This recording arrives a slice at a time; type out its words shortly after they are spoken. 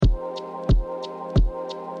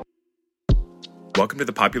Welcome to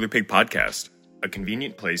the Popular Pig Podcast, a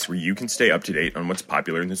convenient place where you can stay up to date on what's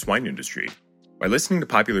popular in the swine industry. By listening to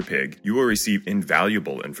Popular Pig, you will receive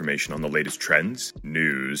invaluable information on the latest trends,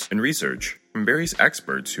 news, and research from various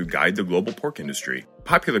experts who guide the global pork industry.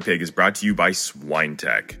 Popular Pig is brought to you by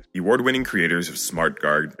SwineTech, the award-winning creators of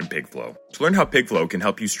SmartGuard and PigFlow. To learn how PigFlow can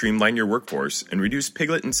help you streamline your workforce and reduce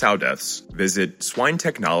piglet and sow deaths, visit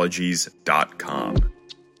swinetechnologies.com.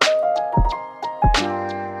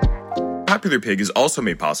 Popular Pig is also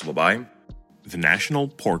made possible by the National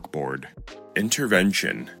Pork Board,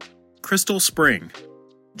 Intervention, Crystal Spring,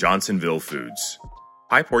 Johnsonville Foods,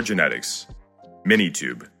 Hord Genetics,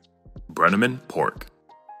 Minitube, Brenneman Pork,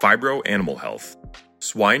 Fibro Animal Health,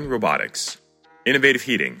 Swine Robotics, Innovative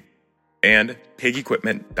Heating, and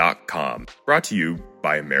PigEquipment.com. Brought to you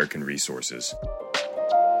by American Resources.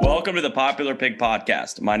 Welcome to the Popular Pig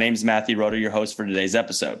Podcast. My name is Matthew Roeder, your host for today's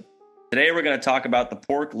episode. Today we're going to talk about the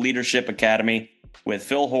Pork Leadership Academy with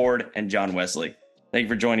Phil Hord and John Wesley. Thank you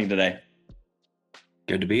for joining today.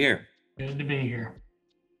 Good to be here. Good to be here.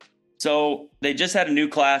 So they just had a new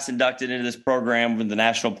class inducted into this program with the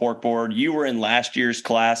National Pork Board. You were in last year's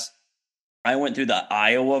class. I went through the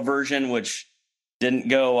Iowa version, which didn't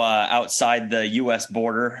go outside the U.S.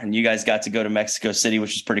 border, and you guys got to go to Mexico City,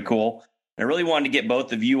 which is pretty cool. I really wanted to get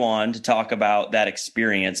both of you on to talk about that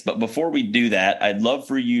experience. But before we do that, I'd love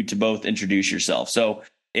for you to both introduce yourself. So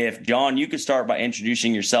if, John, you could start by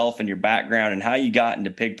introducing yourself and your background and how you got into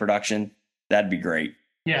pig production, that'd be great.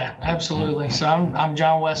 Yeah, absolutely. So I'm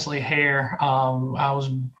John Wesley Hairr. I was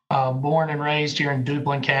born and raised here in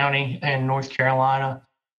Duplin County in North Carolina.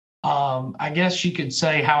 I guess you could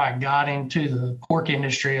say how I got into the pork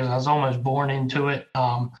industry is I was almost born into it.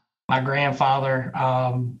 My grandfather,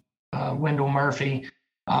 Wendell Murphy,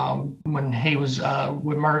 when he was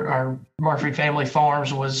with Murphy Family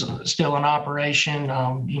Farms, was still in operation.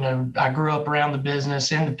 I grew up around the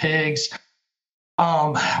business in the pigs.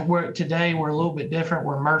 Today we're a little bit different.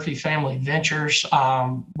 We're Murphy Family Ventures.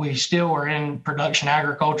 We still are in production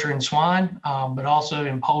agriculture and swine, but also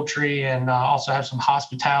in poultry, and also have some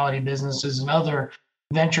hospitality businesses and other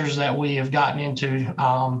ventures that we have gotten into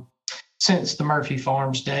since the Murphy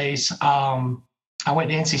Farms days. I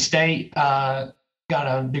went to NC State, got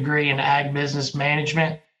a degree in ag business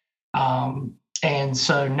management. And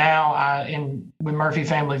so now with Murphy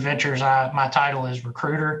Family Ventures, my title is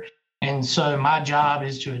recruiter. And so my job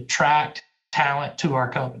is to attract talent to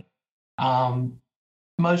our company.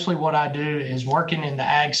 Mostly what I do is working in the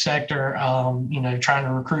ag sector, trying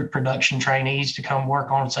to recruit production trainees to come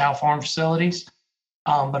work on sow farm facilities,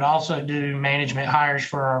 but also do management hires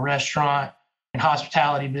for our restaurant and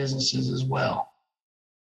hospitality businesses as well.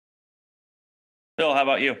 Phil, how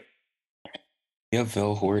about you? Yeah,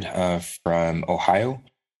 Phil Hord from Ohio.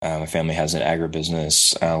 My family has an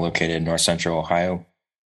agribusiness located in north central Ohio.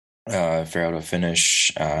 Farrow to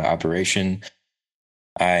finish operation.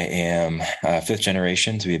 I am fifth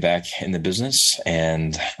generation to be back in the business,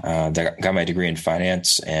 and got my degree in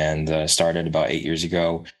finance and started about 8 years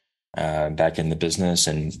ago back in the business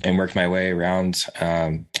and worked my way around.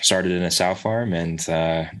 Started in a sow farm and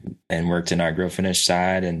worked in our grow finish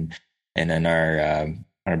side and in our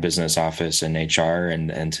business office and HR,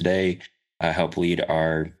 and today I help lead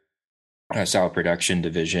our sow production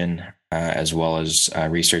division as well as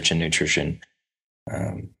research and nutrition.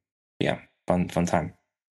 Fun time.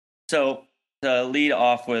 So to lead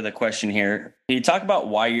off with a question here, can you talk about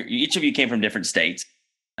why each of you came from different states,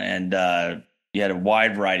 and you had a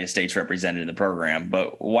wide variety of states represented in the program,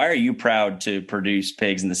 but why are you proud to produce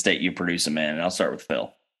pigs in the state you produce them in? And I'll start with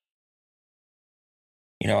Phil.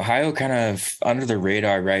 Ohio kind of under the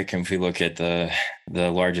radar, right? If we look at the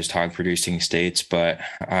largest hog producing states, but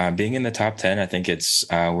being in the top 10, I think it's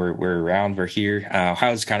we're here.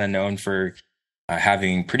 Ohio's kind of known for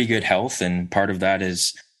having pretty good health, and part of that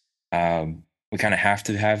is we kind of have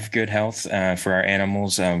to have good health for our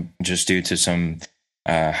animals, just due to some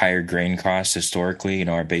higher grain costs historically.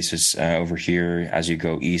 Our basis over here, as you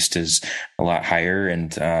go east, is a lot higher,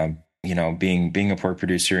 and being a pork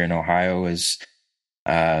producer in Ohio is.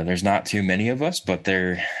 There's not too many of us, but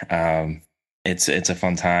it's a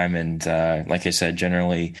fun time. And like I said,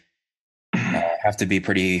 generally have to be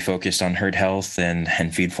pretty focused on herd health and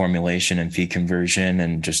feed formulation and feed conversion,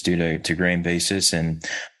 and just due to grain basis. And,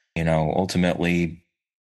 ultimately,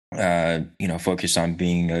 focus on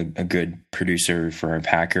being a good producer for our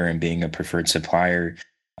packer and being a preferred supplier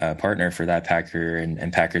partner for that packer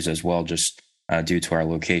and packers as well, just due to our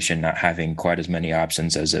location, not having quite as many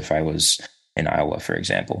options as if I was in Iowa, for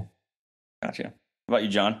example. Gotcha. How about you,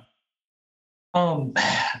 John? Um,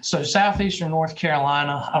 so southeastern North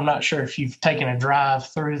Carolina, I'm not sure if you've taken a drive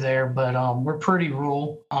through there, but we're pretty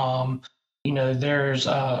rural. There's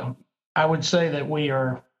I would say that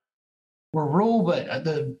we're rural, but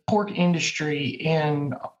the pork industry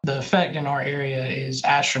and the effect in our area is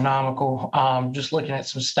astronomical. Just looking at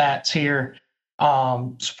some stats here,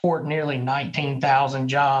 support nearly 19,000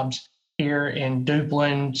 jobs here in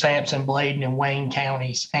Duplin, Sampson, Bladen, and Wayne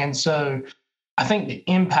counties. And so I think the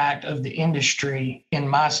impact of the industry in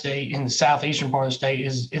my state, in the southeastern part of the state,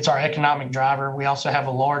 it's our economic driver. We also have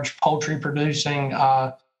a large poultry producing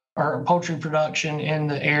or poultry production in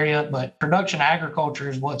the area, but production agriculture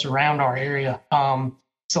is what's around our area.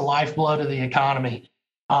 It's the lifeblood of the economy.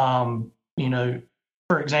 For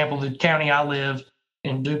example, the county I live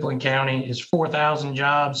in, Duplin County, is 4,000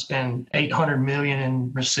 jobs and 800 million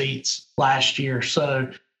in receipts last year. So,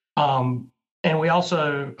 and we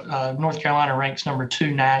also, North Carolina ranks number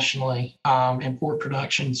 2 nationally in pork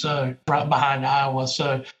production, so right behind Iowa.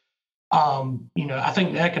 So, I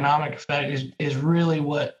think the economic effect is really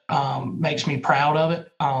what makes me proud of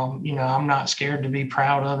it. I'm not scared to be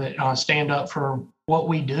proud of it. Stand up for what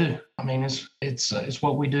we do. I mean, it's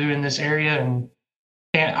what we do in this area, and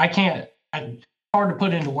it's hard to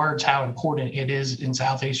put into words how important it is in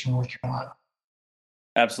southeastern North Carolina.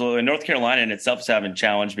 Absolutely. North Carolina in itself is having a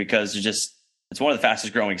challenge because it's one of the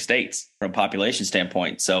fastest growing states from a population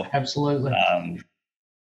standpoint. So absolutely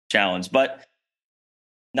challenge. But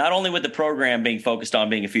not only with the program being focused on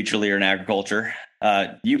being a future leader in agriculture,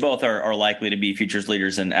 you both are likely to be futures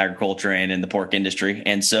leaders in agriculture and in the pork industry.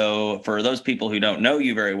 And so for those people who don't know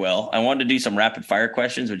you very well, I wanted to do some rapid fire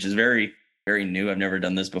questions, which is very, very new. I've never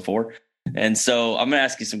done this before. And so I'm going to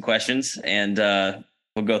ask you some questions and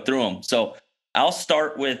we'll go through them. So I'll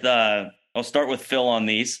start with Phil on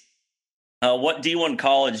these. What D1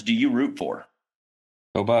 college do you root for?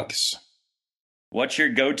 Go Bucks. What's your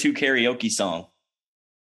go-to karaoke song?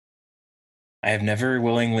 I have never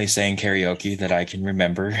willingly sang karaoke that I can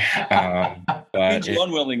remember. But you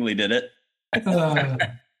unwillingly did it.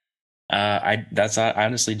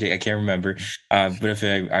 Honestly, I can't remember. But if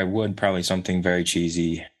I would, probably something very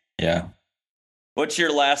cheesy. Yeah. What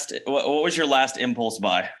was your last impulse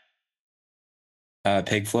buy?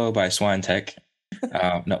 Pig Flow by Swan Tech.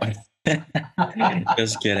 No.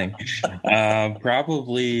 Just kidding.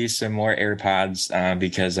 Probably some more AirPods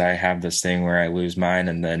because I have this thing where I lose mine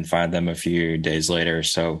and then find them a few days later.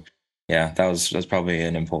 So yeah, that's probably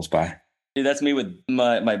an impulse buy. Dude, that's me with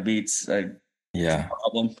my Beats. Yeah.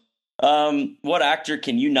 Problem. What actor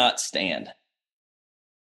can you not stand?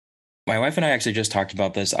 My wife and I actually just talked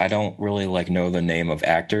about this. I don't really know the name of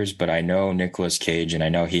actors, but I know Nicolas Cage and I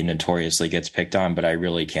know he notoriously gets picked on, but I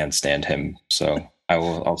really can't stand him. So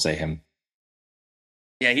I'll say him.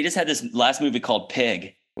 Yeah, he just had this last movie called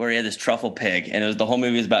Pig, where he had this truffle pig, and the whole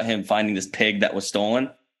movie was about him finding this pig that was stolen.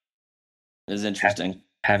 It was interesting.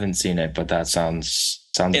 Haven't seen it, but that sounds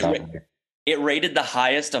it rated the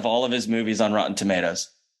highest of all of his movies on Rotten Tomatoes.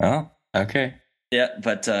 Oh, okay. Yeah,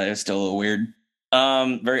 but it was still a little weird.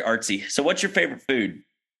 Very artsy. So what's your favorite food?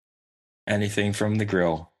 Anything from the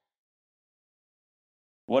grill.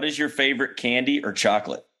 What is your favorite candy or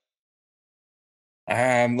chocolate?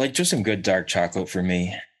 Just some good dark chocolate for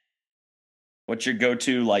me. What's your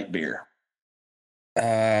go-to light beer?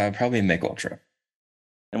 Probably Mick Ultra.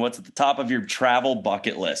 And what's at the top of your travel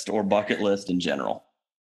bucket list or bucket list in general?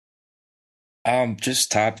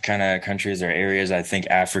 Just top kind of countries or areas. I think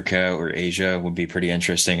Africa or Asia would be pretty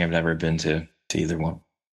interesting. I've never been to either one.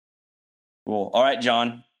 Cool. All right, John.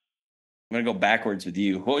 I'm going to go backwards with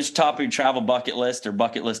you. What was top of your travel bucket list or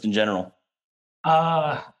bucket list in general?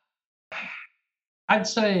 I'd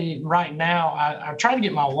say right now, I tried to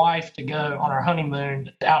get my wife to go on our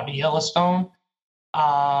honeymoon out to Yellowstone.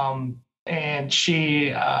 And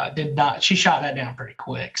she did not. She shot that down pretty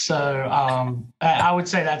quick. So I would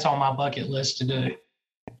say that's on my bucket list to do.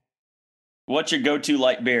 What's your go-to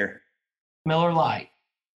light beer? Miller Lite.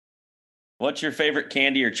 What's your favorite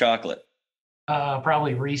candy or chocolate?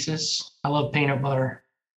 Probably Reese's. I love peanut butter.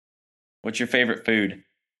 What's your favorite food?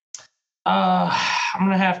 I'm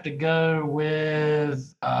gonna have to go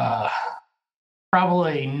with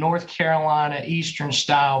probably North Carolina Eastern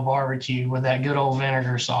style barbecue with that good old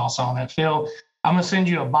vinegar sauce on it. Phil, I'm gonna send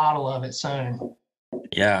you a bottle of it soon.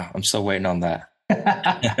 Yeah, I'm still waiting on that.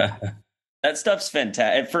 That stuff's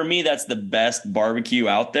fantastic. For me, that's the best barbecue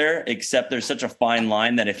out there, except there's such a fine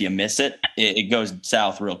line that if you miss it, it goes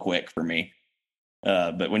south real quick for me.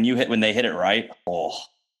 But when they hit it right,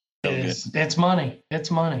 it's money.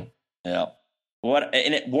 It's money. Yeah.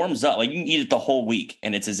 And it warms up. Like you can eat it the whole week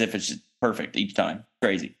and it's as if it's just perfect each time.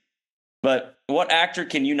 Crazy. But what actor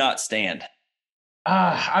can you not stand?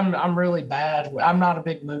 I'm really bad. I'm not a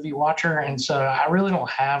big movie watcher, and so I really don't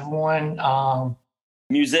have one.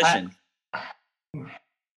 Musician.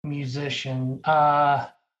 Musician. I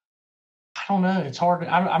don't know. It's hard.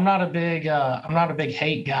 I'm not a big. I'm not a big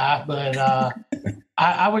hate guy, but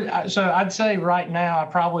I would. So I'd say right now, I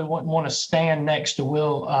probably wouldn't want to stand next to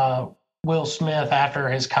Will Smith after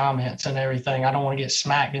his comments and everything. I don't want to get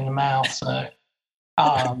smacked in the mouth. So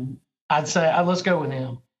I'd say let's go with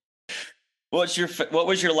him. What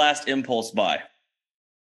was your last impulse buy?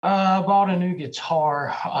 I bought a new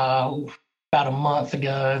guitar about a month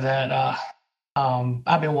ago that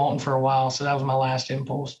I've been wanting for a while. So that was my last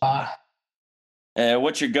impulse buy.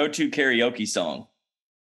 What's your go-to karaoke song?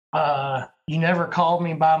 You Never Called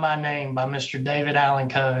Me by My Name by Mr. David Allen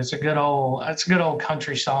Coe. It's a good old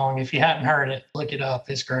country song. If you hadn't heard it, look it up.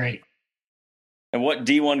 It's great. And what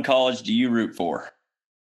D1 college do you root for?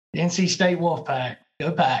 NC State Wolfpack.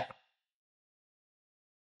 Go Pack.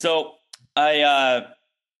 So I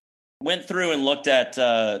went through and looked at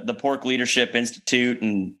the Pork Leadership Institute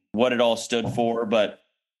and what it all stood for, but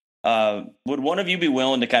would one of you be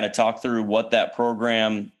willing to kind of talk through what that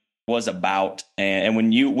program was about and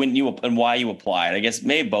when you and why you applied? I guess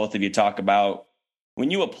maybe both of you talk about when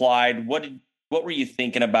you applied. What were you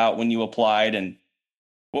thinking about when you applied, and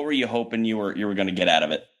what were you hoping you were going to get out of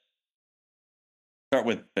it? Start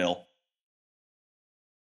with Bill.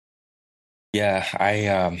 Yeah,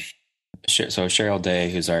 so Cheryl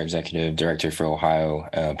Day, who's our executive director for Ohio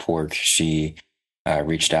Pork, she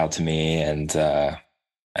reached out to me and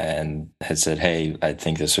had said, "Hey, I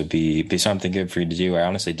think this would be something good for you to do." I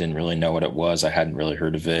honestly didn't really know what it was. I hadn't really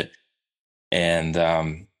heard of it, and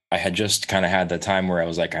I had just kind of had the time where I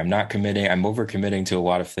was like, "I'm not committing. I'm over committing to a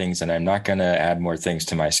lot of things, and I'm not going to add more things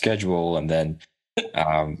to my schedule." And then,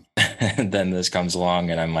 and then this comes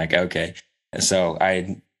along, and I'm like, "Okay." And so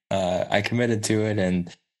I committed to it,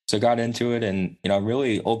 and so got into it, and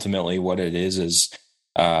really ultimately what it is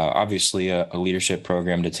obviously a leadership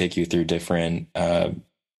program to take you through different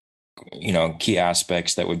key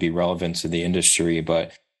aspects that would be relevant to the industry,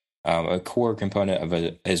 but a core component of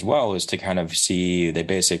it as well is to kind of see, they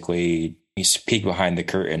basically peek behind the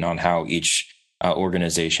curtain on how each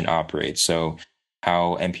organization operates. So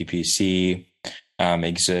how MPPC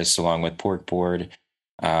exists along with Pork Board,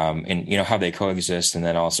 and how they coexist, and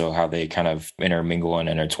then also how they kind of intermingle and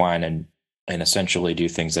intertwine and essentially do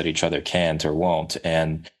things that each other can't or won't.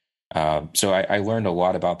 And so I learned a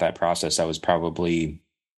lot about that process. That was probably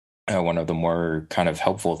one of the more kind of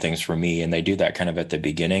helpful things for me. And they do that kind of at the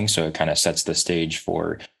beginning. So it kind of sets the stage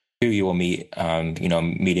for who you will meet,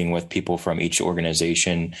 meeting with people from each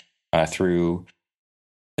organization through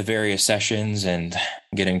the various sessions and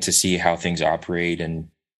getting to see how things operate. And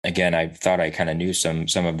again, I thought I kind of knew some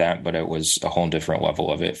of that, but it was a whole different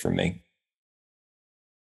level of it for me.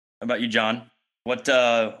 How about you, John? What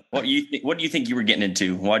do you think you were getting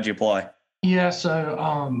into? Why'd you apply? Yeah,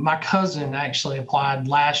 so my cousin actually applied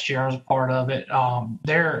last year as a part of it.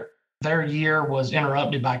 Their year was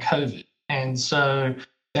interrupted by COVID, and so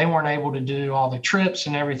they weren't able to do all the trips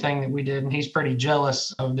and everything that we did. And he's pretty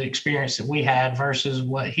jealous of the experience that we had versus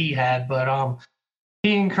what he had. But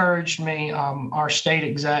he encouraged me. Our state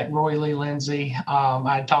exec, Roy Lee Lindsay,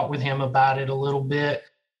 I talked with him about it a little bit.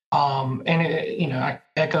 And I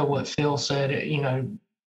echo what Phil said.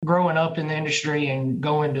 Growing up in the industry and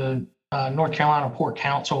going to North Carolina Pork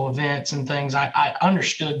Council events and things, I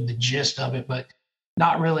understood the gist of it, but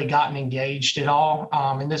not really gotten engaged at all.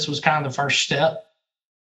 And this was kind of the first step.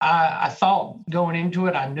 I thought going into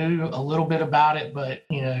it, I knew a little bit about it, but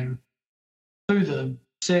through the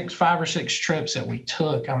 5 or 6 trips that we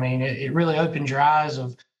took, I mean, it really opened your eyes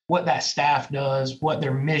of what that staff does, what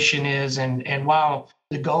their mission is, and while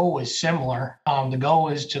the goal is similar, the goal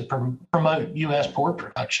is to promote U.S. pork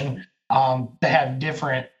production. They have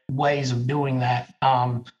different ways of doing that.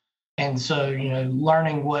 And so,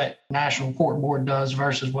 learning what National Pork Board does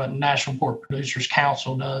versus what National Pork Producers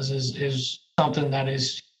Council does is something that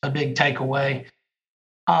is a big takeaway.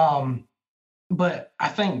 But I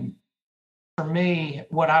think for me,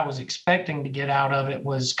 what I was expecting to get out of it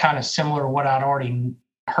was kind of similar to what I'd already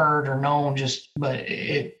heard or known, but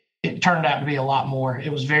it turned out to be a lot more.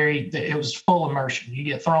 It was full immersion. You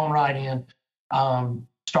get thrown right in,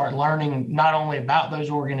 start learning not only about those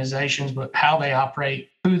organizations, but how they operate,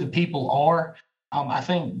 who the people are. I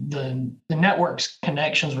think the network's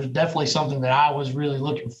connections was definitely something that I was really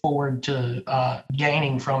looking forward to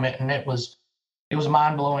gaining from it. And it was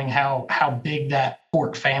mind blowing how big that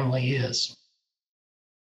pork family is.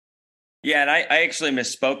 Yeah, and I actually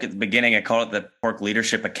misspoke at the beginning. I called it the Pork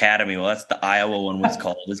Leadership Academy. Well, that's the Iowa one was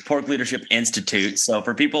called. It's Pork Leadership Institute. So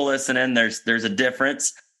for people listening, there's a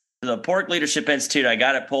difference. The Pork Leadership Institute, I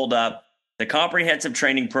got it pulled up. The comprehensive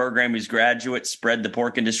training program whose graduates spread the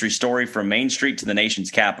pork industry story from Main Street to the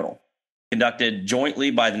nation's capital. Conducted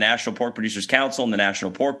jointly by the National Pork Producers Council and the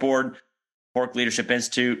National Pork Board. Pork Leadership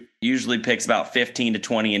Institute usually picks about 15 to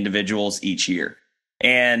 20 individuals each year.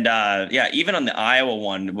 And even on the Iowa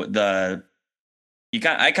one,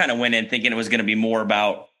 I kind of went in thinking it was going to be more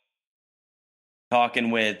about talking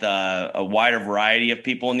with a wider variety of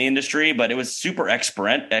people in the industry, but it was super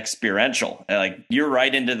experiential. Like you're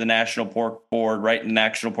right into the National Pork Board, right in the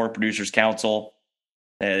National Pork Producers Council.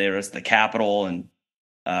 There was the Capitol, and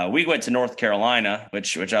we went to North Carolina,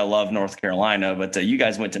 which I love North Carolina, but you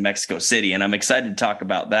guys went to Mexico City, and I'm excited to talk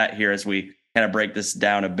about that here as we kind of break this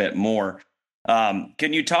down a bit more.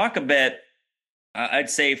 Can you talk a bit, I'd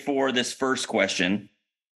say for this first question,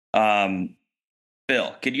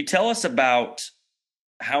 Phil, could you tell us about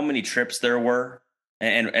how many trips there were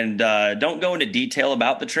and don't go into detail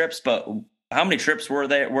about the trips, but how many trips were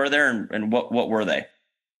there and what were they? I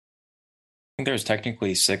think there's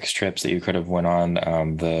technically 6 trips that you could have went on.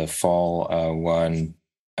 The fall one,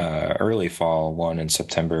 early fall one in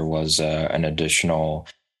September was an additional.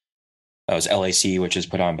 That was LAC, which is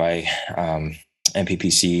put on by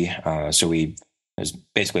MPPC. So it was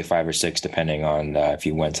basically 5 or 6, depending on if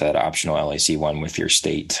you went to that optional LAC one with your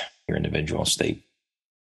state, your individual state.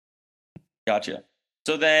 Gotcha.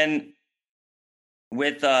 So then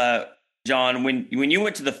with John, when you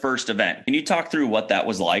went to the first event, can you talk through what that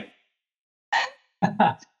was like?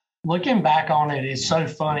 Looking back on it, it's so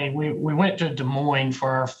funny. We went to Des Moines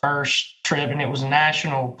for our first trip, and it was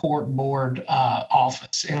National Pork Board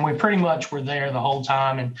office, and we pretty much were there the whole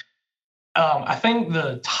time. And I think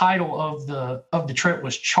the title of the trip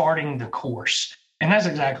was Charting the Course, and that's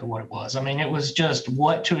exactly what it was. I mean, it was just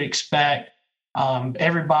what to expect.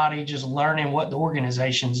 Everybody just learning what the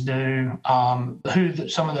organizations do, who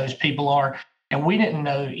some of those people are. And we didn't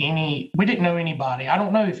know anybody. I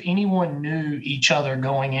don't know if anyone knew each other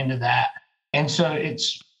going into that. And so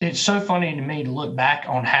it's so funny to me to look back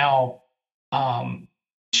on how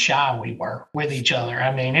shy we were with each other.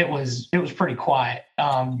 I mean, it was pretty quiet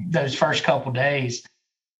those first couple days.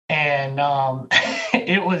 And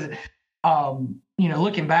it was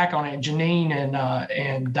looking back on it, Janine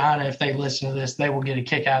and Dinah, if they listen to this, they will get a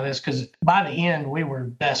kick out of this, because by the end we were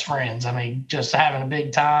best friends. I mean, just having a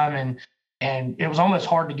big time, and it was almost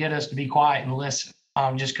hard to get us to be quiet and listen,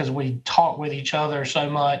 just because we talked with each other so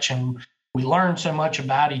much and we learned so much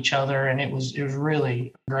about each other, and it was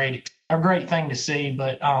really a great thing to see.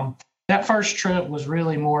 But that first trip was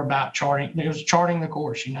really more about charting. It was charting the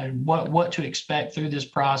course, what to expect through this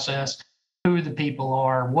process, who the people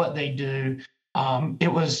are, what they do.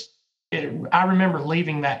 I remember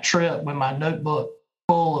leaving that trip with my notebook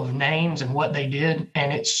full of names and what they did,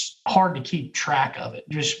 and it's hard to keep track of it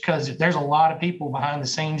just because there's a lot of people behind the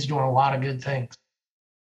scenes doing a lot of good things.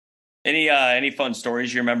 Any fun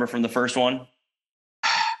stories you remember from the first one?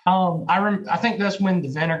 I think that's when the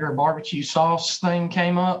vinegar barbecue sauce thing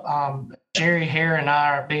came up. Jerry, Hairr, and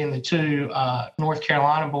I, being the two North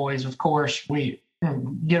Carolina boys, of course, we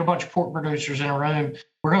get a bunch of pork producers in a room.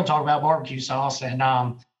 We're going to talk about barbecue sauce, and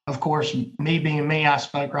of course, me being me, I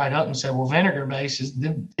spoke right up and said, well, vinegar base is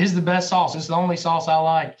the best sauce. It's the only sauce I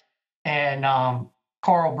like. And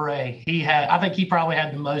Carl Bray, I think he probably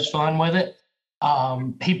had the most fun with it.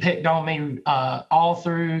 He picked on me all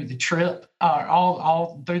through the trip,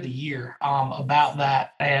 all through the year about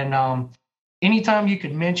that. And anytime you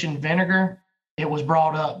could mention vinegar, it was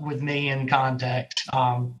brought up with me in context.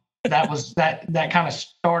 That kind of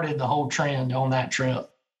started the whole trend on that trip.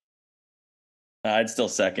 I'd still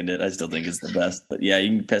second it. I still think it's the best. But yeah,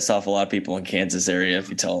 you can piss off a lot of people in Kansas area if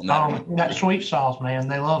you tell them that. That sweet sauce, man,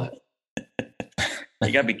 they love it.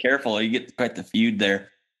 You got to be careful. You get quite the feud there.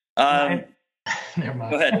 Never mind.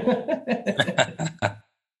 Go ahead.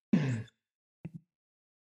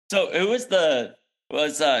 So who was the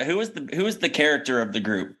character of the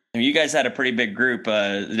group? I mean, you guys had a pretty big group.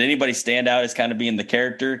 Did anybody stand out as kind of being the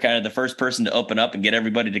character, kind of the first person to open up and get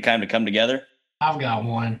everybody to kind of come together? I've got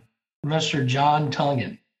one. Mr. John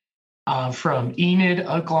Tungan from Enid,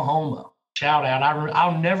 Oklahoma. Shout out.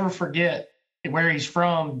 I'll never forget where he's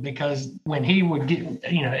from, because when he would get,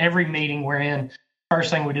 every meeting we're in, first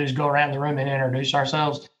thing we do is go around the room and introduce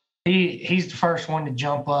ourselves. He's the first one to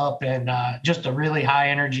jump up, and just a really high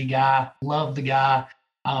energy guy. Love the guy.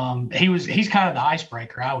 He's kind of the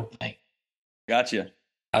icebreaker, I would think. Gotcha.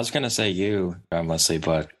 I was going to say you, Wesley,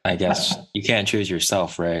 but I guess you can't choose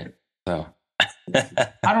yourself, right? So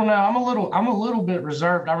I don't know. I'm a little bit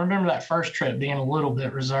reserved. I remember that first trip being a little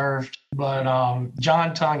bit reserved, but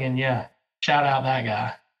John Tungan, yeah, shout out that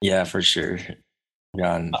guy. Yeah, for sure.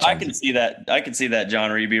 John, I can see that. I can see that, John,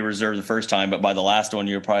 where you'd be reserved the first time, but by the last one,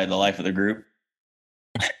 you're probably the life of the group.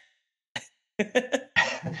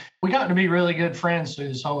 We got to be really good friends through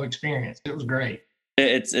this whole experience. It was great.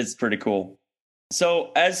 It's pretty cool.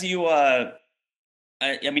 So as you, I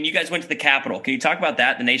mean, you guys went to the Capitol. Can you talk about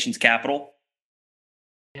that, the nation's capital?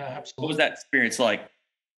 Yeah, absolutely. What was that experience like?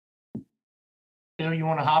 Phil, you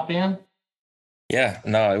want to hop in? Yeah,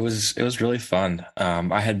 no, it was really fun.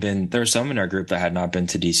 There were some in our group that had not been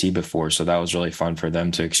to DC before, so that was really fun for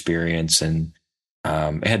them to experience. And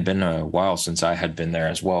it had been a while since I had been there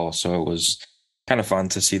as well, so it was kind of fun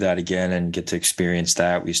to see that again and get to experience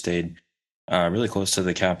that. We stayed really close to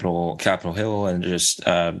the Capitol Hill, and just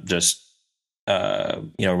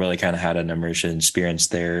really kind of had an immersion experience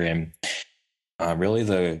there. And really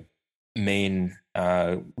the main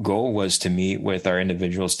goal was to meet with our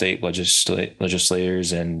individual state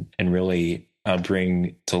legislators and really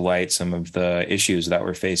bring to light some of the issues that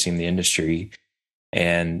were facing the industry.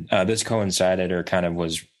 And this coincided, or kind of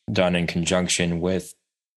was done in conjunction with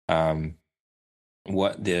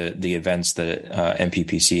what the events that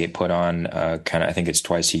MPPC put on, kind of, I think it's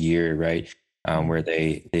twice a year, right? Where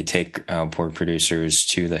they take pork producers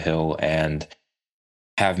to the Hill and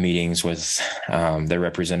have meetings with their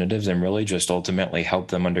representatives, and really just ultimately help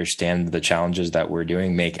them understand the challenges that we're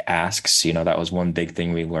doing, make asks. That was one big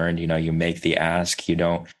thing we learned. You make the ask, you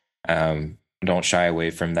don't shy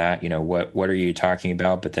away from that. What are you talking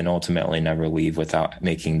about? But then ultimately never leave without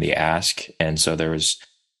making the ask. And so there was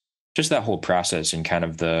just that whole process and kind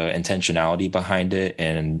of the intentionality behind it,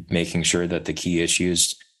 and making sure that the key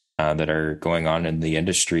issues that are going on in the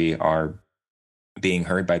industry are being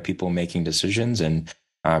heard by people making decisions, and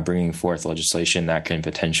bringing forth legislation that can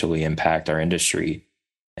potentially impact our industry.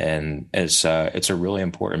 And it's a really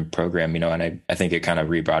important program, and I think it kind of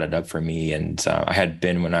re-brought it up for me. And I had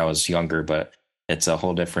been when I was younger, but it's a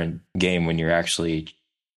whole different game when you're actually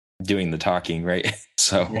doing the talking, right?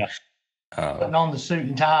 So yeah. Putting on the suit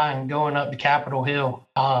and tie and going up to Capitol Hill.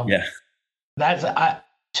 That's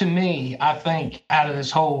to me, I think out of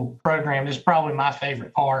this whole program, is probably my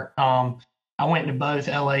favorite part. I went to both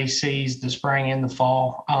LACs, the spring and the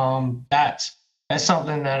fall. That's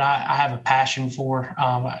something that I have a passion for.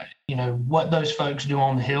 What those folks do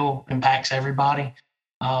on the Hill impacts everybody.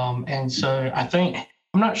 And so I think,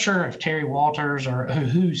 I'm not sure if Terry Walters or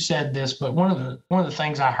who said this, but one of the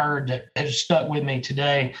things I heard that has stuck with me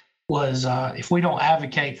today was, if we don't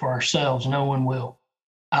advocate for ourselves, no one will.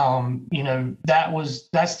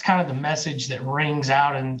 That's kind of the message that rings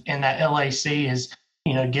out in that LAC is,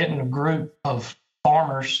 getting a group of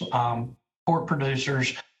farmers, pork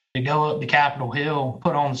producers, to go up to Capitol Hill,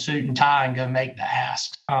 put on the suit and tie, and go make the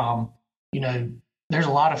ask. There's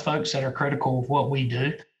a lot of folks that are critical of what we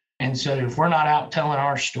do. And so if we're not out telling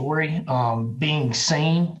our story, being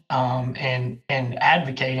seen, and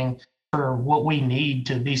advocating for what we need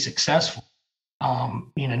to be successful,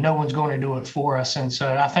 no one's going to do it for us. And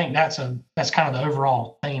so I think that's kind of the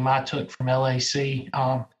overall theme I took from LAC. It's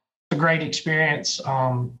a great experience,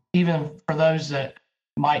 even for those that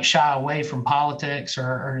might shy away from politics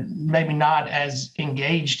or maybe not as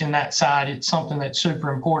engaged in that side. It's something that's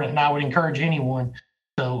super important, and I would encourage anyone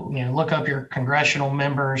to look up your congressional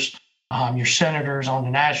members, your senators on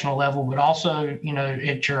the national level, but also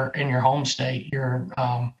in your home state, your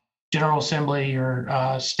General Assembly,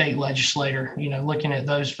 your state legislator. Looking at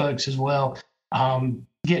those folks as well,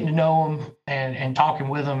 getting to know them and talking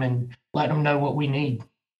with them and letting them know what we need.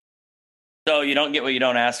 So you don't get what you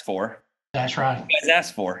don't ask for. That's right. You guys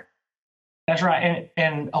ask for. That's right.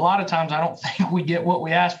 And a lot of times I don't think we get what we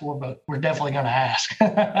ask for, but we're definitely going to ask.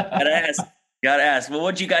 Gotta ask. Well,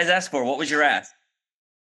 what'd you guys ask for? What was your ask?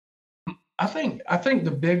 I think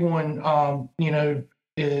the big one,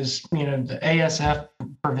 is, the ASF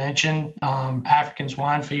prevention, African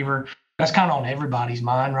swine fever. That's kind of on everybody's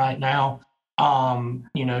mind right now.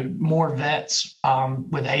 More vets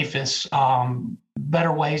with APHIS,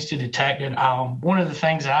 better ways to detect it. One of the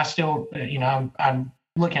things that I still, I'm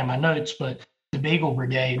looking at my notes, but the Beagle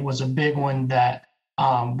Brigade was a big one that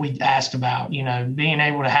we asked about, being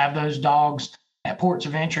able to have those dogs at ports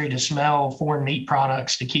of entry to smell foreign meat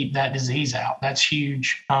products to keep that disease out. That's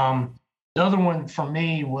huge. The other one for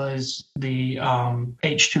me was the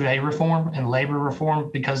H-2A reform and labor reform,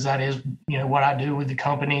 because that is, what I do with the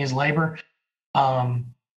company is labor.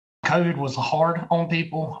 COVID was hard on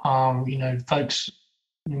people. Folks,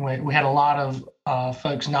 we had a lot of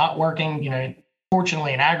folks not working.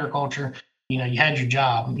 Fortunately in agriculture, you had your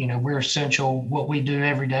job. We're essential. What we do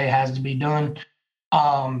every day has to be done.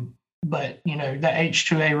 But the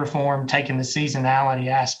H2A reform, taking the seasonality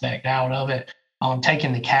aspect out of it,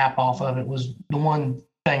 taking the cap off of it was the one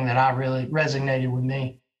thing that I really resonated with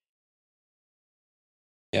me.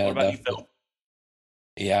 Yeah, what about you, Phil?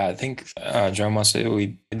 Yeah, I think John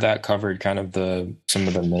Wesley, that covered kind of some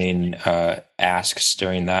of the main asks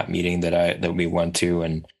during that meeting that we went to,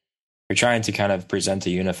 and we're trying to kind of present a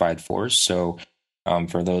unified force. So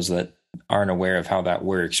for those that aren't aware of how that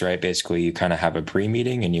works, right? Basically, you kind of have a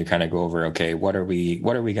pre-meeting and you kind of go over, okay, what are we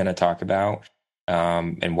going to talk about,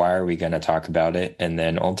 and why are we going to talk about it, and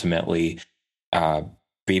then ultimately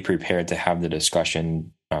be prepared to have the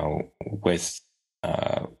discussion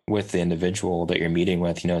with the individual that you're meeting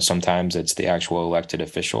with. Sometimes it's the actual elected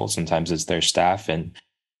official, sometimes it's their staff, and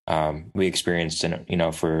we experienced,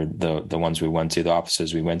 for the ones we went to, the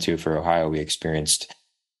offices we went to for Ohio, we experienced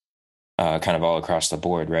kind of all across the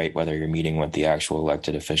board, right? Whether you're meeting with the actual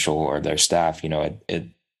elected official or their staff,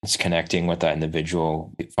 it's connecting with that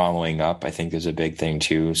individual. Following up, I think, is a big thing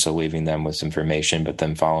too. So leaving them with information, but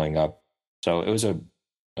then following up. So it was a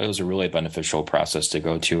really beneficial process to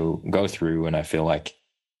go through, and I feel like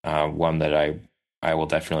one that I will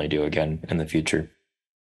definitely do again in the future.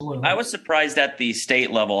 I was surprised at the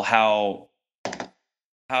state level how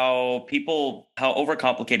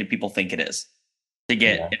overcomplicated people think it is to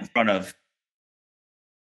get in front of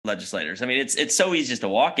legislators. I mean, it's so easy just to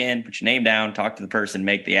walk in, put your name down, talk to the person,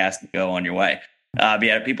 make the ask, and go on your way. But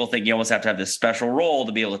yeah, people think you almost have to have this special role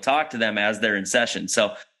to be able to talk to them as they're in session.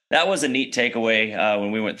 So that was a neat takeaway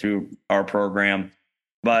when we went through our program.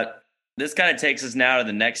 But this kind of takes us now to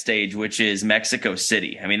the next stage, which is Mexico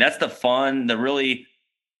City. I mean, that's the really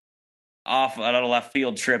off out of left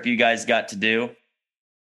field trip you guys got to do.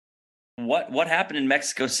 What happened in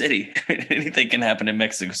Mexico City? Anything can happen in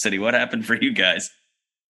Mexico City. What happened for you guys?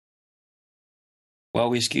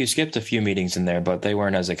 Well, you skipped a few meetings in there, but they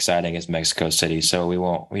weren't as exciting as Mexico City, so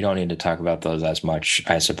we don't need to talk about those as much,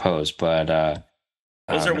 I suppose. But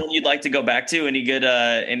was there one you'd like to go back to? Any good?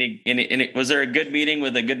 Was there a good meeting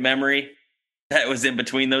with a good memory that was in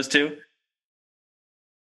between those two?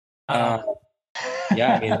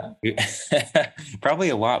 Yeah, I mean, probably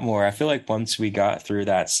a lot more. I feel like once we got through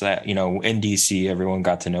that set, in DC, everyone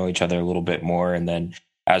got to know each other a little bit more. And then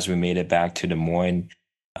as we made it back to Des Moines,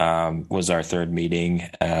 was our third meeting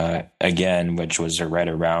again, which was right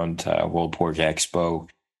around World Pork Expo,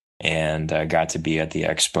 and got to be at the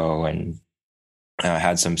expo and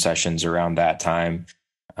had some sessions around that time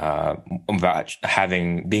about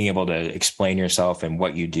being able to explain yourself and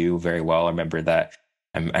what you do very well. I remember that.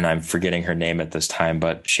 And I'm forgetting her name at this time,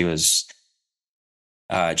 but she was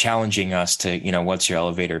challenging us to, what's your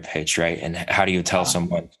elevator pitch, right? And how do you tell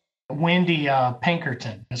someone? Wendy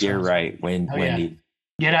Pinkerton. You're right, Wendy. Yeah.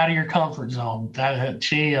 Get out of your comfort zone.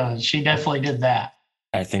 She definitely did that.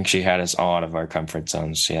 I think she had us all out of our comfort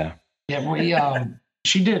zones. Yeah. Yeah,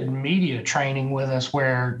 she did media training with us,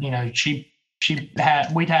 where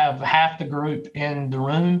we'd have half the group in the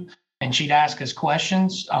room, and she'd ask us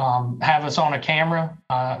questions, have us on a camera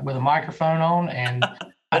with a microphone on. And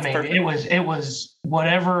I mean, perfect. It was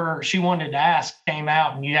whatever she wanted to ask came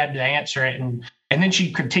out, and you had to answer it. And then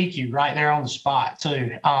she'd critique you right there on the spot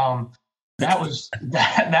too. That was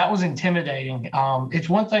intimidating. It's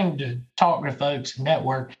one thing to talk to folks and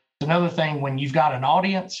network. It's another thing when you've got an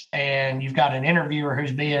audience and you've got an interviewer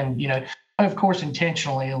who's being, of course,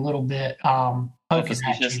 intentionally a little bit poking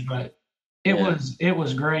at you, but it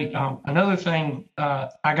was great. Another thing I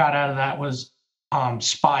got out of that was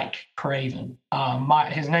Spike Craven.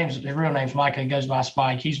 His real name's Micah. He goes by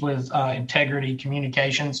Spike. He's with Integrity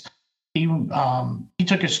Communications. He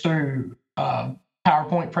took us through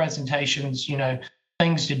PowerPoint presentations,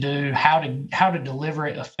 things to do, how to deliver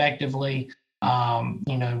it effectively.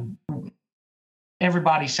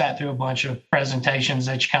 Everybody sat through a bunch of presentations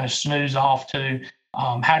that you kind of snooze off to.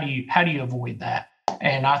 How do you avoid that?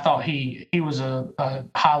 And I thought he was a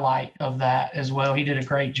highlight of that as well. He did a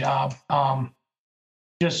great job.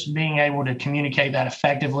 Just being able to communicate that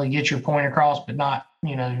effectively, get your point across, but not,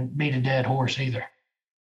 beat a dead horse either.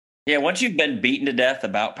 Yeah, once you've been beaten to death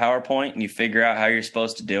about PowerPoint and you figure out how you're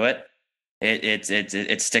supposed to do it,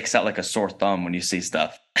 it sticks out like a sore thumb when you see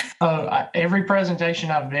stuff. Every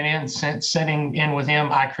presentation I've been in since sitting in with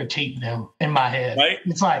him, I critique them in my head. Right?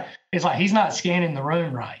 It's like he's not scanning the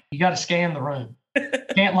room right. You got to scan the room.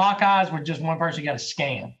 Can't lock eyes with just one person. You got to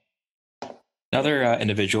scan. Another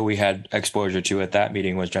individual we had exposure to at that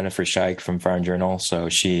meeting was Jennifer Scheich from Farm Journal. So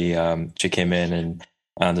she came in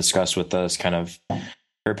and discussed with us kind of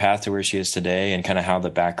her path to where she is today and kind of how the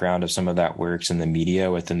background of some of that works in the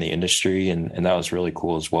media within the industry. And that was really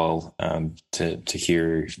cool as well, to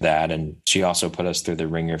hear that. And she also put us through the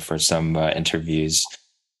ringer for some interviews.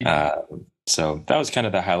 So that was kind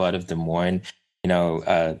of the highlight of Des Moines.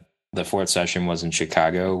 The fourth session was in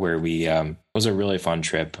Chicago, where we it was a really fun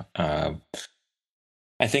trip.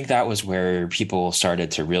 I think that was where people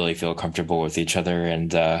started to really feel comfortable with each other,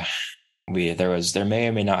 and there may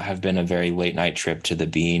or may not have been a very late night trip to the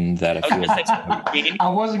Bean that a few of us. I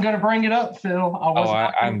wasn't going to bring it up, Phil. I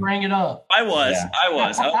wasn't going to bring it up. I was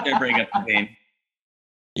going to bring up the Bean.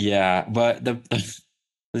 Yeah, but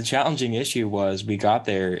the challenging issue was we got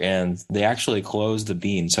there and they actually closed the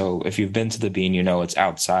Bean. So if you've been to the Bean, it's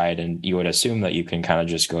outside, and you would assume that you can kind of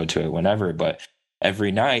just go to it whenever. But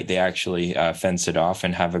every night they actually fence it off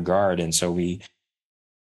and have a guard. And so the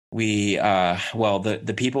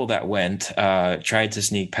people that went tried to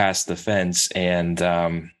sneak past the fence, and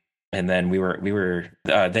then we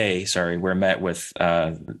were met with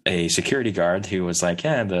a security guard who was like,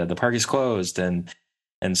 yeah, the park is closed,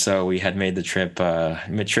 and so we had made the trip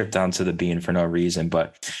down to the Bean for no reason.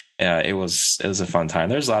 But it was a fun time.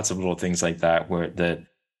 There's lots of little things like that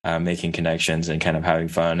making connections and kind of having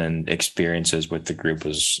fun and experiences with the group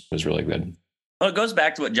was really good. Well, it goes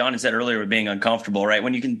back to what John had said earlier with being uncomfortable, right?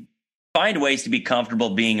 When you can find ways to be comfortable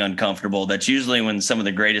being uncomfortable, that's usually when some of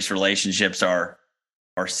the greatest relationships are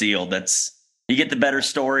sealed. You get the better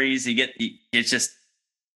stories. It's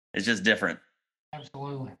just different.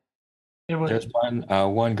 Absolutely. There's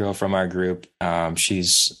one girl from our group.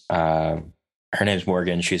 She's her name's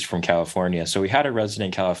Morgan. She's from California. So we had a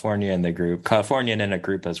resident Californian in a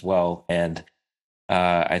group as well. And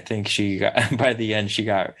I think by the end she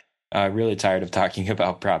got really tired of talking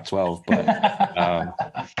about Prop 12.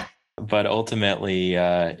 But ultimately,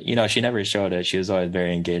 she never showed it. She was always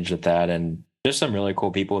very engaged with that, and just some really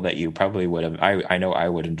cool people that you probably would have. I know I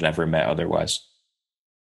would have never met otherwise.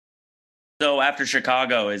 So after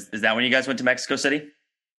Chicago, is that when you guys went to Mexico City?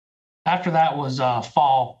 After that was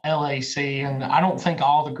fall, LAC, and I don't think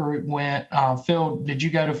all the group went. Phil, did you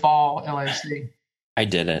go to fall, LAC? I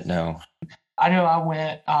didn't, no. I know I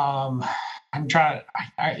went. I'm trying.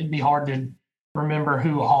 It'd be hard to remember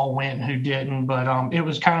who all went and who didn't, but it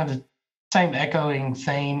was kind of the same echoing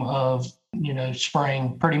theme of,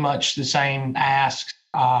 spring, pretty much the same asks,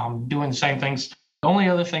 doing the same things. The only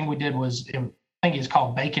other thing we did was, I think it's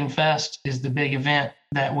called Bacon Fest, is the big event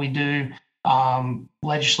that we do.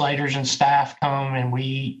 Legislators and staff come and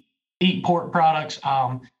we eat pork products.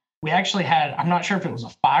 We actually had, I'm not sure if it was a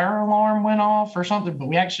fire alarm went off or something, but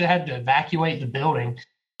we actually had to evacuate the building.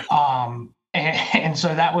 And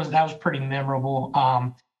so that was pretty memorable.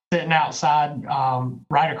 Sitting outside,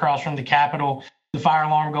 right across from the Capitol, the fire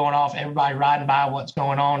alarm going off, everybody riding by what's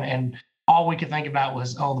going on. And all we could think about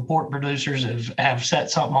was, the pork producers have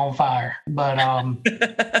set something on fire. But,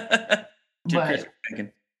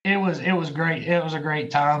 it was great. It was a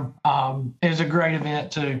great time. It was a great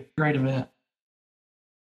event too. Great event.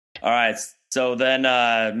 All right. So then,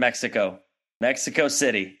 Mexico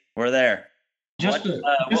City, we're there.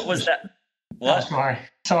 What was that? What? Oh,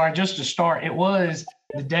 sorry. Just to start, it was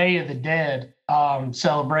the Day of the Dead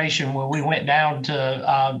celebration when we went down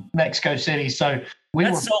to Mexico City. So we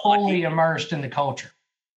were fully immersed in the culture.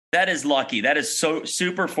 That is lucky. That is so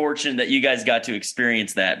super fortunate that you guys got to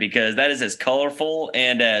experience that, because that is as colorful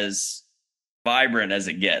and as vibrant as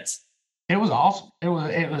it gets. It was awesome.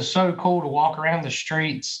 It was so cool to walk around the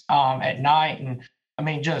streets at night, and I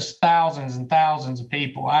mean, just thousands and thousands of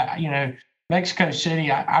people. Mexico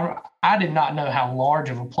City. I did not know how large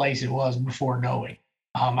of a place it was before going.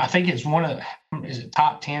 I think it's one of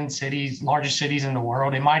top 10 cities, largest cities in the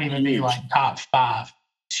world. It might even be like top 5.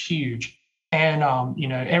 It's huge. And,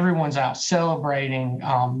 everyone's out celebrating,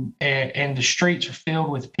 and the streets are filled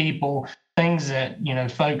with people, things that,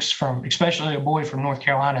 folks especially a boy from North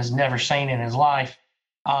Carolina, has never seen in his life.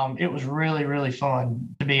 It was really, really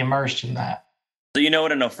fun to be immersed in that. So you know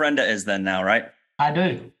what an ofrenda is then now, right? I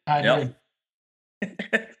do. Do.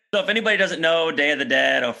 So if anybody doesn't know Day of the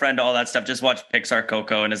Dead, ofrenda, all that stuff, just watch Pixar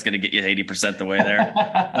Coco and it's going to get you 80% the way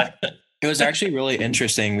there. It was actually really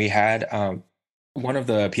interesting. We had one of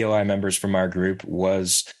the PLI members from our group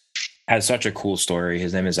has such a cool story.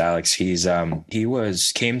 His name is Alex. He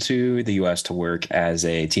came to the US to work as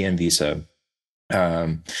a TN visa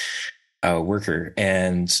worker,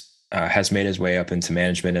 and has made his way up into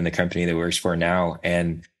management in the company that he works for now.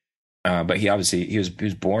 And but he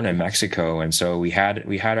was born in Mexico, and so we had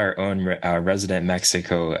our own resident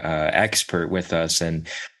Mexico expert with us, and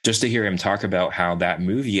just to hear him talk about how that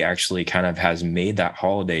movie actually kind of has made that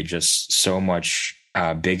holiday just so much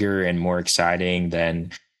bigger and more exciting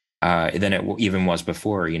than it even was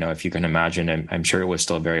before. If you can imagine, I'm sure it was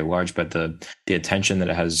still very large, but the attention that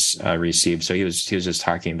it has received. So he was just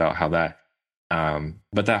talking about how that,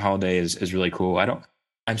 but that holiday is really cool.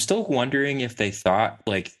 I'm still wondering if they thought,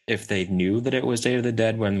 like, if they knew that it was Day of the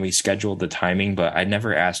Dead when we scheduled the timing, but I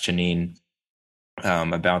never asked Janine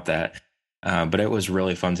about that. But it was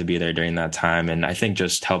really fun to be there during that time, and I think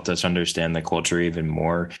just helped us understand the culture even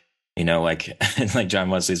more. Like like John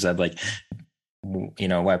Wesley said, like,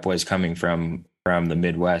 white boys coming from the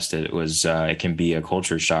Midwest, it can be a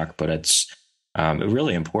culture shock, but it's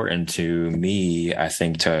really important to me, I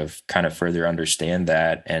think, to kind of further understand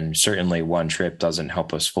that. And certainly one trip doesn't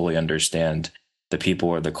help us fully understand the people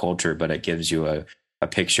or the culture, but it gives you a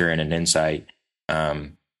picture and an insight,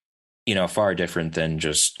 far different than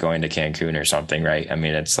just going to Cancun or something, right? I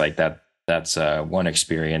mean, it's like that's one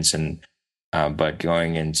experience, and but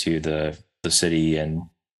going into the city and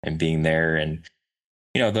being there, and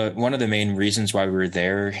one of the main reasons why we were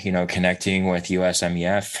there, connecting with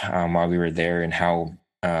USMEF while we were there, and how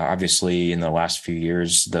obviously in the last few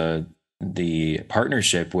years the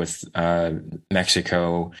partnership with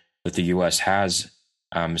Mexico, with the U.S. has,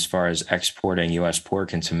 as far as exporting U.S.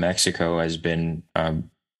 pork into Mexico, has been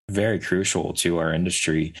very crucial to our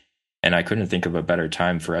industry. And I couldn't think of a better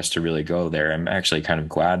time for us to really go there. I'm actually kind of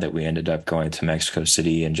glad that we ended up going to Mexico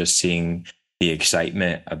City and just seeing the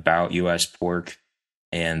excitement about U.S. pork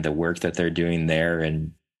and the work that they're doing there.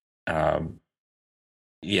 And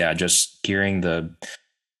just hearing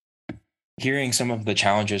some of the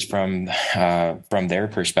challenges from their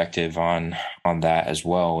perspective on that as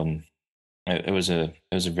well. And it was a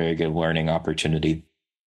very good learning opportunity.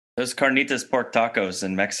 Those carnitas pork tacos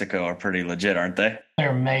in Mexico are pretty legit, aren't they?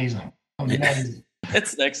 They're amazing.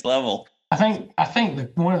 It's next level. I think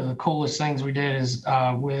one of the coolest things we did is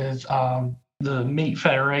with the Meat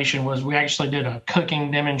Federation was we actually did a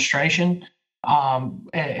cooking demonstration,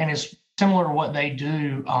 and it's similar to what they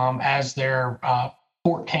do as their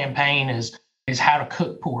pork campaign is how to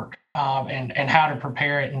cook pork and how to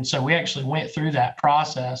prepare it. And so we actually went through that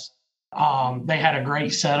process. They had a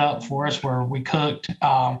great setup for us where we cooked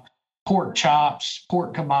pork chops,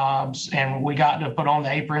 pork kebabs, and we got to put on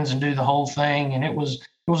the aprons and do the whole thing. And it was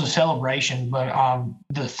a celebration. But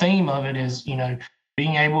the theme of it is,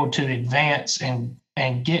 being able to advance and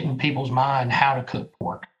get in people's mind how to cook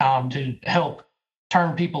pork to help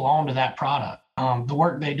turn people on to that product. The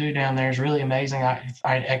work they do down there is really amazing. I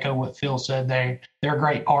echo what Phil said. They're a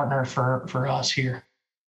great partner for us here.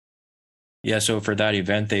 Yeah, so for that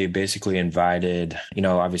event, they basically invited,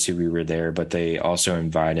 obviously we were there, but they also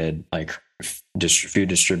invited like food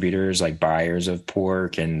distributors, like buyers of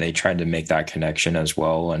pork, and they tried to make that connection as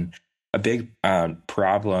well. And a big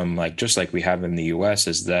problem, like just like we have in the U.S.,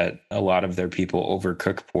 is that a lot of their people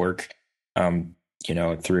overcook pork,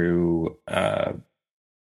 through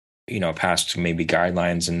past maybe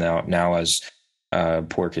guidelines, and now as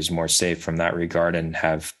pork is more safe from that regard, and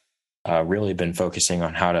have really been focusing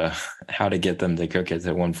on how to get them to cook it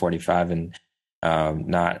at 145 and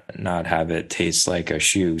not have it taste like a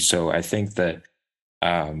shoe. So I think that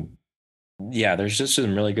there's just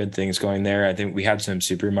some really good things going there. I think we had some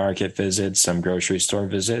supermarket visits, some grocery store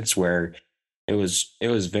visits, where it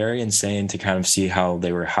was very insane to kind of see how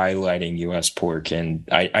they were highlighting U.S. pork. And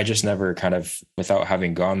I just never kind of, without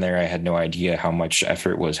having gone there, I had no idea how much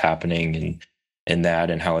effort was happening in that,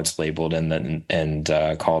 and how it's labeled and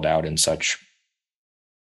called out and such.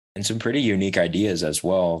 And some pretty unique ideas as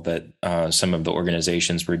well that some of the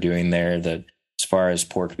organizations were doing there, that as far as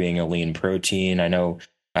pork being a lean protein. I know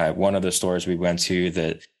one of the stores we went to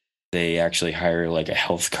that they actually hire like a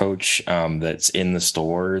health coach that's in the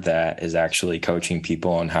store that is actually coaching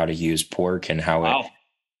people on how to use pork and how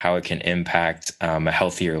it can impact a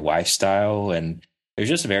healthier lifestyle. And there's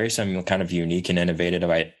just some kind of unique and innovative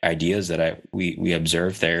ideas that we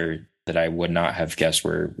observed there that I would not have guessed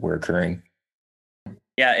were occurring.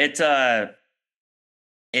 Yeah,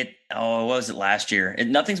 what was it last year?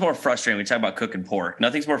 Nothing's more frustrating when you talk about cooking pork.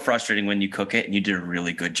 Nothing's more frustrating when you cook it and you did a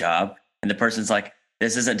really good job, and the person's like,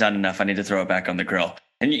 "This isn't done enough. I need to throw it back on the grill."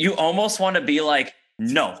 And you almost want to be like,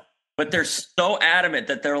 "No," but they're so adamant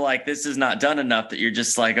that they're like, "This is not done enough," that you're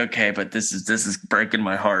just like, "Okay, but this is breaking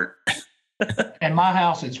my heart." In my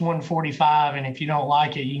house, it's 145, and if you don't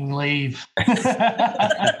like it, you can leave.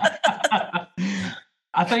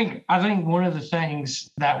 I think one of the things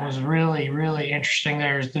that was really, really interesting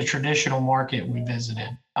there is the traditional market we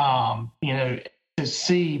visited. To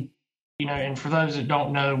see, and for those that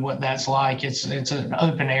don't know what that's like, it's an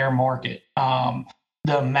open air market.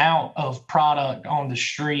 the amount of product on the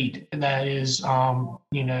street that is,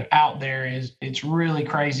 out there it's really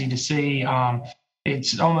crazy to see.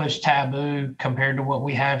 It's almost taboo compared to what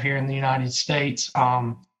we have here in the United States.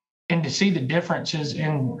 And to see the differences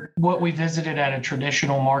in what we visited at a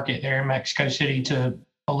traditional market there in Mexico City to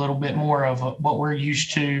a little bit more of what we're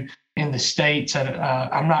used to in the States.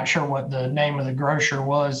 I'm not sure what the name of the grocer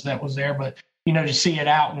was that was there, but, to see it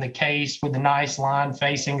out in the case with the nice line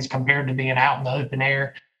facings compared to being out in the open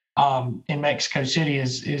air in Mexico City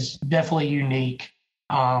is definitely unique.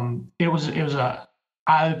 It was a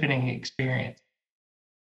eye-opening experience.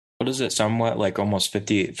 What is it? Somewhat like almost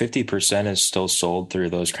 50% is still sold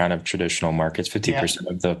through those kind of traditional markets. 50%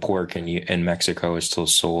 of the pork in Mexico is still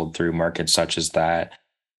sold through markets such as that,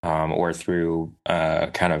 or through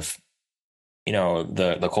kind of,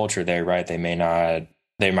 the culture there, right?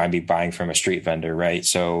 They might be buying from a street vendor, right?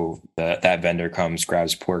 So that vendor comes,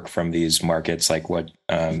 grabs pork from these markets, like what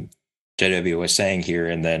JW was saying here,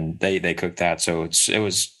 and then they cook that. So it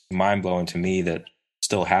was mind blowing to me that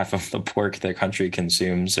still half of the pork the country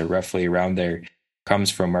consumes, or roughly around there,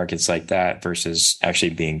 comes from markets like that versus actually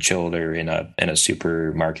being chilled or in a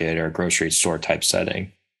supermarket or grocery store type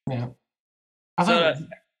setting. Yeah, I thought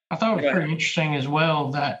it was pretty interesting as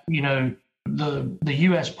well that the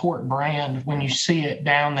U.S. pork brand, when you see it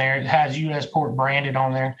down there, it has U.S. pork branded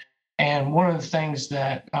on there. And one of the things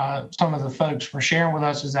that some of the folks were sharing with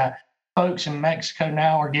us is that folks in Mexico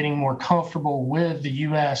now are getting more comfortable with the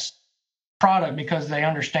U.S. product because they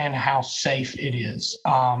understand how safe it is.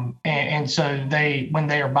 And so when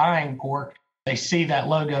they are buying pork, they see that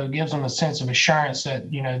logo, gives them a sense of assurance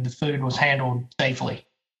that, the food was handled safely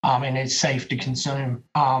and it's safe to consume.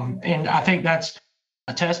 And I think that's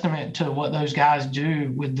a testament to what those guys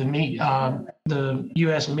do with the meat, the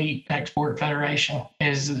U.S. Meat Export Federation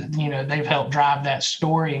is, they've helped drive that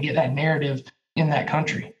story and get that narrative in that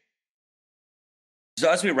country. So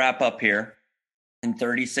as we wrap up here, in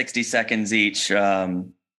 30, 60 seconds each,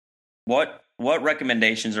 what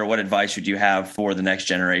recommendations or what advice would you have for the next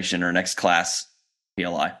generation or next class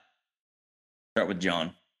PLI? Start with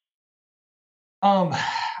John.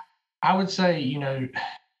 I would say,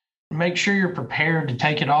 make sure you're prepared to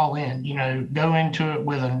take it all in, go into it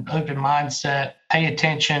with an open mindset, pay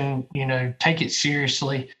attention, take it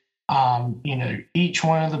seriously. Each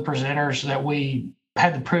one of the presenters that we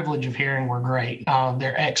had the privilege of hearing were great.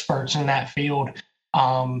 They're experts in that field.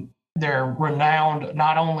 They're renowned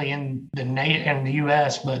not only in the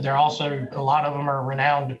U.S., but they're also, a lot of them are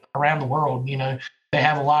renowned around the world. They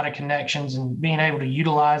have a lot of connections, and being able to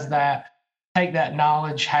utilize that, take that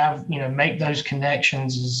knowledge, make those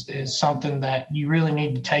connections is something that you really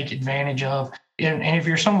need to take advantage of. And if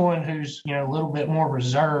you're someone who's, a little bit more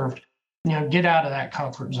reserved, get out of that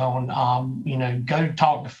comfort zone. Go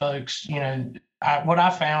talk to folks. What I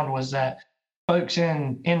found was that folks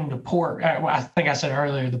in the pork, I think I said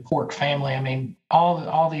earlier, the pork family,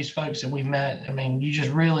 all these folks that we met, you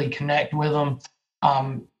just really connect with them.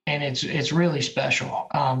 And it's really special.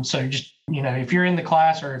 So just, if you're in the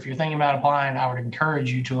class or if you're thinking about applying, I would encourage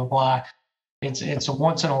you to apply. It's a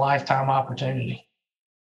once in a lifetime opportunity.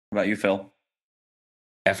 What about you, Phil?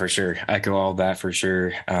 Yeah, for sure. I echo all that for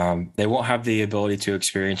sure. They won't have the ability to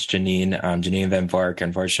experience Janine Van Vark,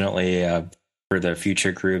 unfortunately, for the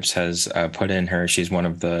future groups has put in her. She's one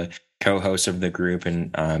of the co-hosts of the group,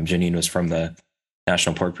 and Janine was from the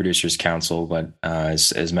National Pork Producers Council, but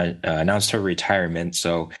has announced her retirement.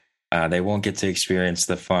 So they won't get to experience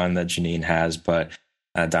the fun that Janine has, but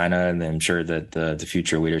Dinah, and I'm sure that the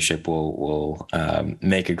future leadership will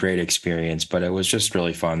make a great experience. But it was just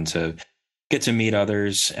really fun to get to meet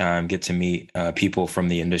others, get to meet people from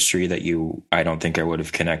the industry that I don't think I would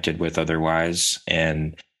have connected with otherwise.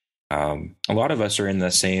 And a lot of us are in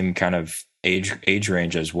the same kind of age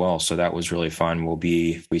range as well. So that was really fun.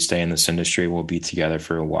 If we stay in this industry, we'll be together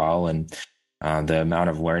for a while, and the amount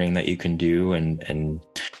of learning that you can do and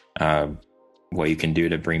what you can do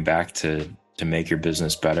to bring back to make your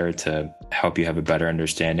business better, to help you have a better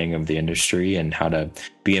understanding of the industry and how to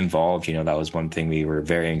be involved. That was one thing we were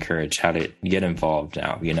very encouraged, how to get involved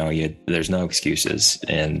now. There's no excuses.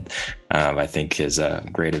 And I think is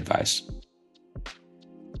great advice.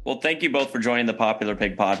 Well, thank you both for joining the Popular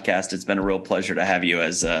Pig podcast. It's been a real pleasure to have you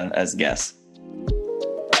as guests.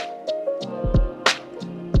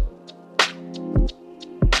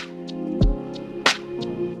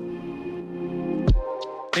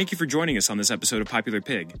 Thank you for joining us on this episode of Popular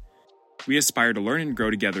Pig. We aspire to learn and grow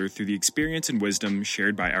together through the experience and wisdom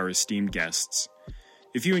shared by our esteemed guests.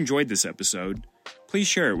 If you enjoyed this episode, please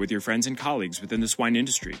share it with your friends and colleagues within the swine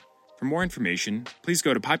industry. For more information, please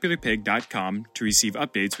go to popularpig.com to receive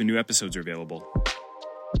updates when new episodes are available.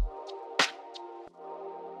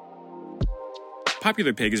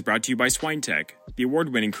 Popular Pig is brought to you by SwineTech, the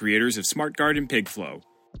award-winning creators of SmartGuard and PigFlow.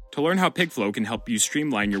 To learn how PigFlow can help you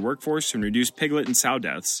streamline your workforce and reduce piglet and sow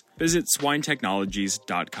deaths, visit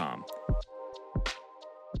swinetechnologies.com.